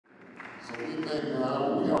So we thank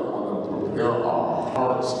God. We are going to prepare our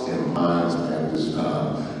hearts and minds at this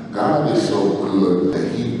time. God is so good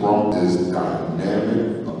that He brought this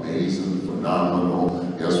dynamic, amazing,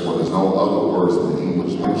 phenomenal, guess what? There's no other words in the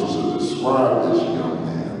English language to describe this young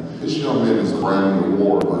man. This young man is a Grammy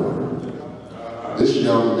Award winner. This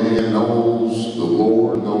young man knows the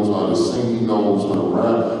Lord, knows how to sing, he knows how to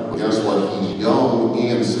rap. But guess what? He's young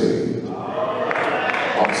and saved.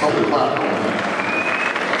 Somebody clap on him.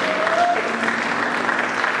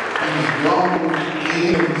 He's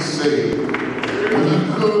young and saved. When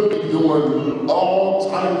he could be doing all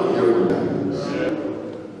type of different things.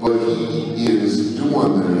 But he is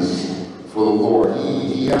doing this for the Lord.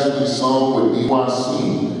 He actually sung with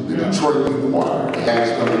BYC, the Detroit Youth Choir. He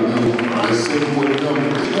asked them to sing with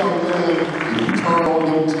them. This young man, if you turn on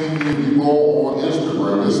your TV and you go on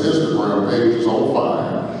Instagram, his Instagram page is on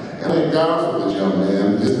fire. And thank God for this young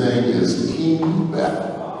man. His name is King Bethel.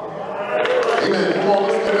 Amen. Come on,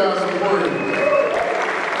 let's give God some praise.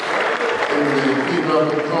 Amen. Keep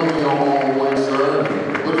up coming your own way, sir.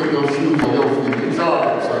 Look at those shoes on your feet. You're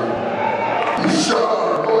sharp, sir. You're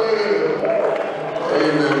sharp. Go ahead.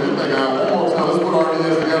 Amen. We thank God. One more time. Let's put our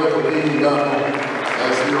hands together for King Bethel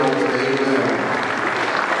as heroes today.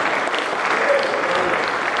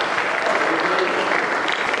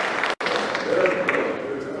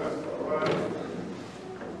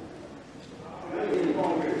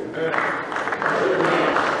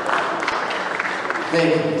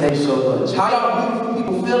 Amen. Thank you so much. How y'all beautiful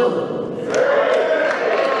people feeling?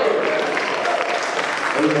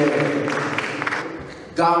 Amen.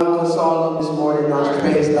 God woke us all up this morning. I just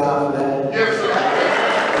praise God for that. Yes, sir.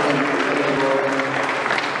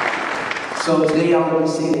 So today I'm going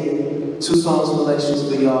to be singing two song selections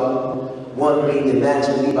for y'all. One being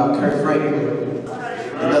Imagine Me by Kirk and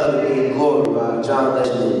the other being Glory by John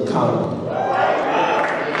Legend and Connor.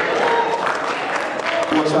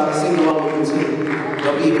 I'm going to try to sing along with you too.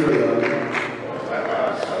 Don't be afraid of it.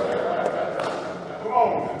 come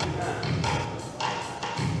on.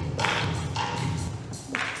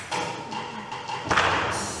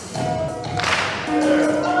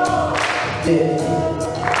 Yeah.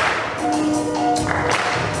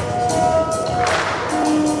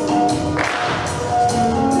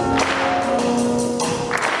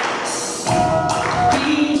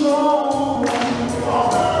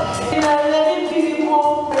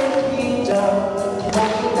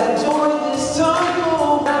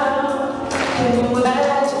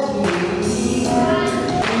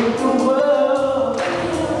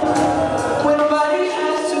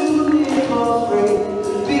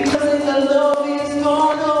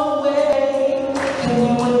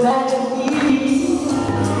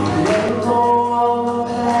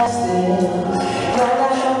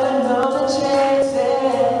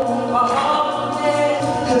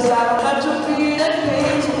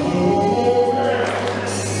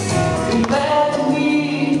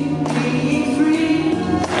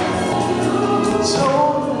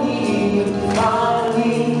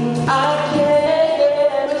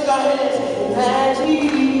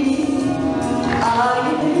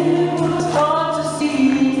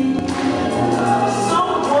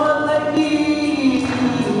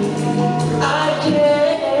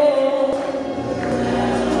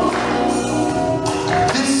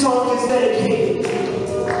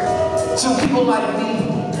 To people like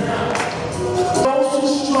me, those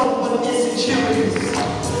who struggle with insecurities,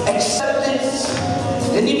 acceptance,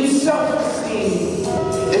 and even self-esteem.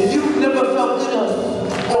 If you've never felt good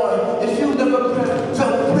enough, or if you've never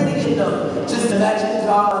felt pretty enough, just imagine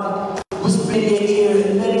God whispering in your ear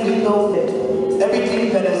and letting you know that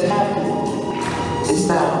everything that has happened is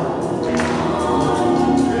now.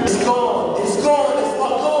 It's gone, it's gone, it's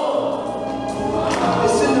all gone.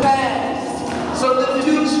 It's in the past, so the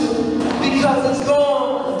future. Because it's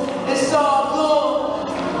gone, it's all gone.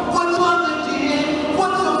 What mother did,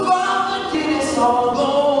 what the father did, it's all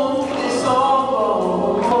gone, it's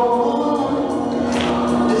all gone.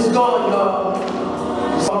 It's gone, y'all.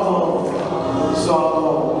 It's all gone, it's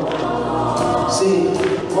all gone. See,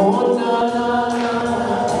 oh na na na,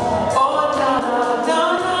 oh na na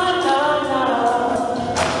na na na na,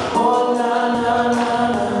 oh na na na na,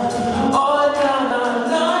 oh na na na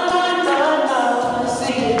na na na.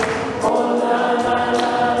 Sing it.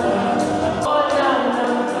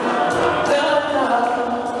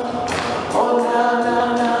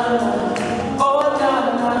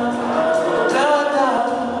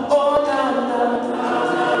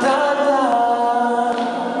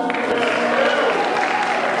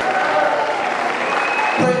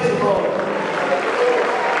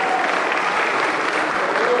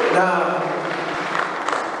 Now,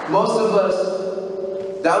 most of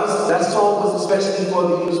us, that That song was especially for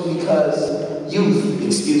the youth because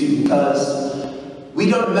we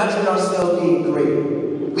don't imagine ourselves being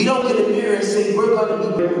great. We don't get a mirror and say, we're going to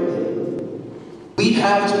be great one day. We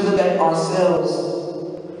have to look at ourselves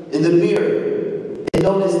in the mirror and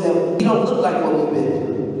notice that we don't look like what we've been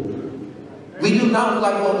through. We do not look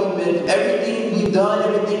like what we've been through. Everything we've done,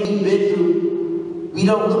 everything we've been through, we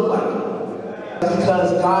don't look like it.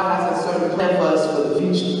 Because God has a certain plan for us for the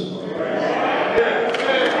future.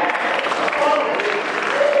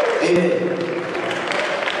 Amen.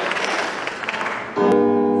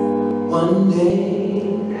 One day,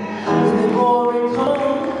 when the glory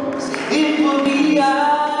comes, it will be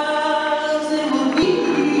ours, it will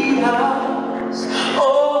be ours.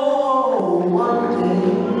 Oh, one day,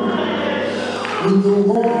 when the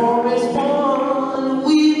war is won,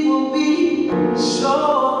 we will be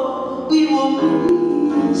sure, we will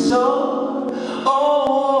be sure.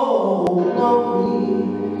 Oh, glory.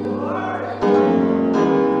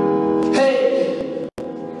 Hey,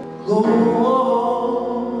 glory.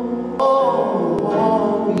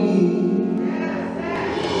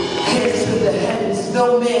 Hands to the heavens, no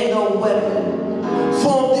man, no weapon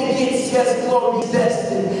formed against, yes, glory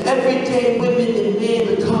destined. Every day women and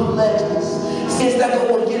men become legends. Sins that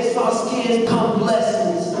go against our skin become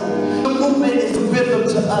blessings. The movement is a rhythm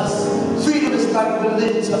to us. Freedom is like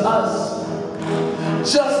religion to us.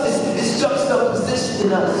 Justice is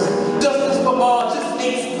juxtapositioning us. Justice for all just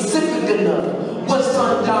ain't specific enough. When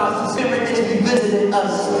sun dies, the spirit is revisiting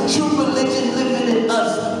us. True religion living in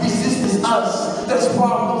us, resistance us. That's why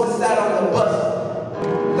Moses sat on the bus.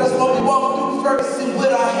 That's why we walk through first and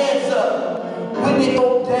with our hands up. When they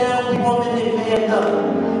go down, we woman and man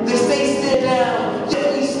up. They say stand down,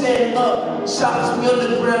 yet we stand up. Shots we on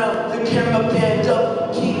the ground, the camera panned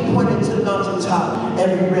up. Keep pointing to the mountaintop,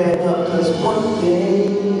 and we ran up. Cause one day,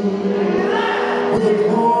 when the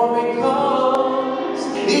glory comes,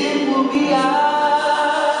 it will be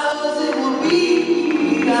ours, it will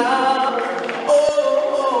be ours.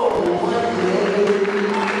 Oh, one day,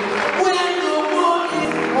 when the war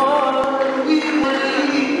is won, we will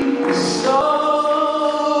be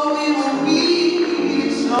sure, we will be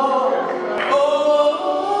sure. Oh,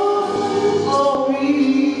 glory.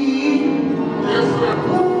 Yes, sir.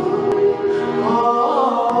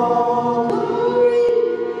 Oh, glory.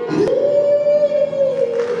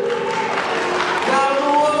 Now the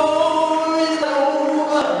war is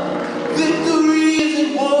over, victory is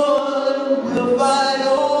won. We'll fight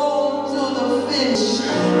on to the finish,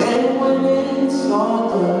 and when it's all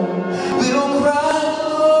done, we'll cry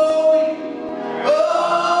glory, oh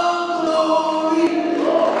glory,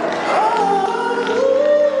 oh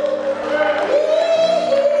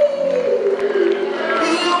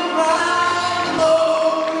we'll cry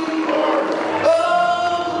glory, oh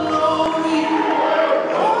glory,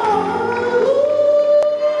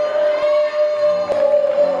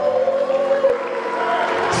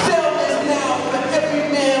 Self is now for every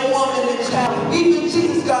man, woman, and child. Even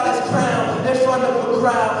Jesus got his crown in front of a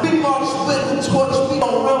crowd. We march with the torch, we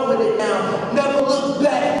don't run with it now. Never look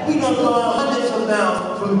back, we done gone hundreds of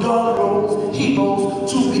miles. From dark roads,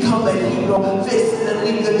 heroes, to become a hero. Facing the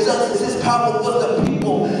league of justice, his power was the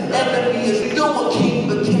people. Enemy is still a king,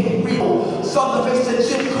 became real. Saw the face of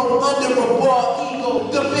Jim Crow under a bald eagle.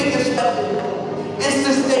 The biggest weapon is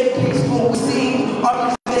to stay peaceful. We see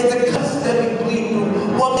our is the cuts that we bleed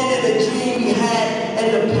through. One minute a dream we had and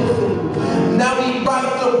a epiphany. Now we right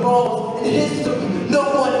the wrongs in history. No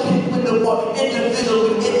one can win the war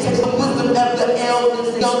individually. It takes the wisdom of the elders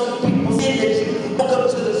and young people's energy. Woke up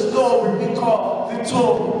to the story we call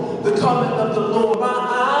victory, the coming of the Lord. My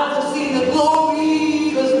eyes have seen the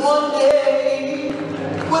glory. Cause one day,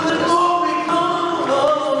 when the glory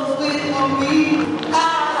comes, it will be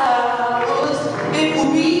ours. It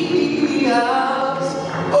will be ours.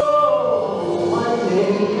 Oh, one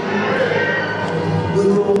day, when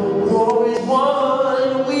the war is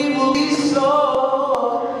won, we will be sure.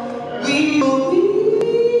 We will be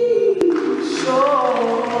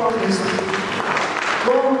sure.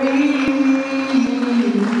 Glory.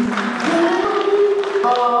 Oh,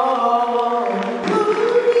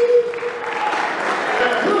 glory.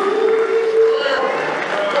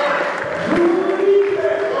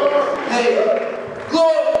 Hey,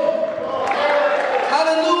 glory.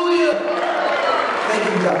 Hallelujah. Thank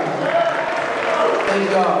you, God. Thank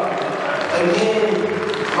God. Again,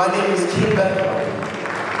 my name is King Bethel.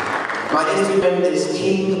 My Instagram is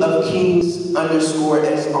king_of_kings_xr.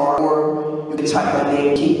 Or you can type my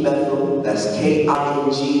name, King Bethel. That's KINGBETHEL.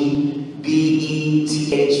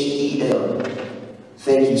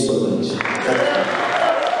 Thank you so much.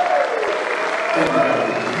 Thank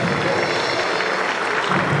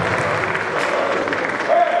you.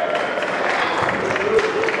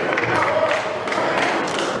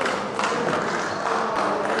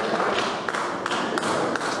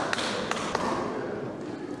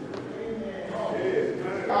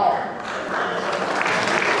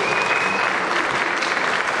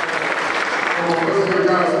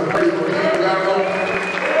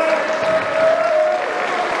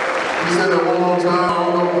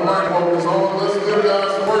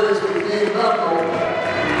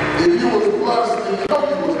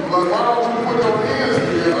 Why don't you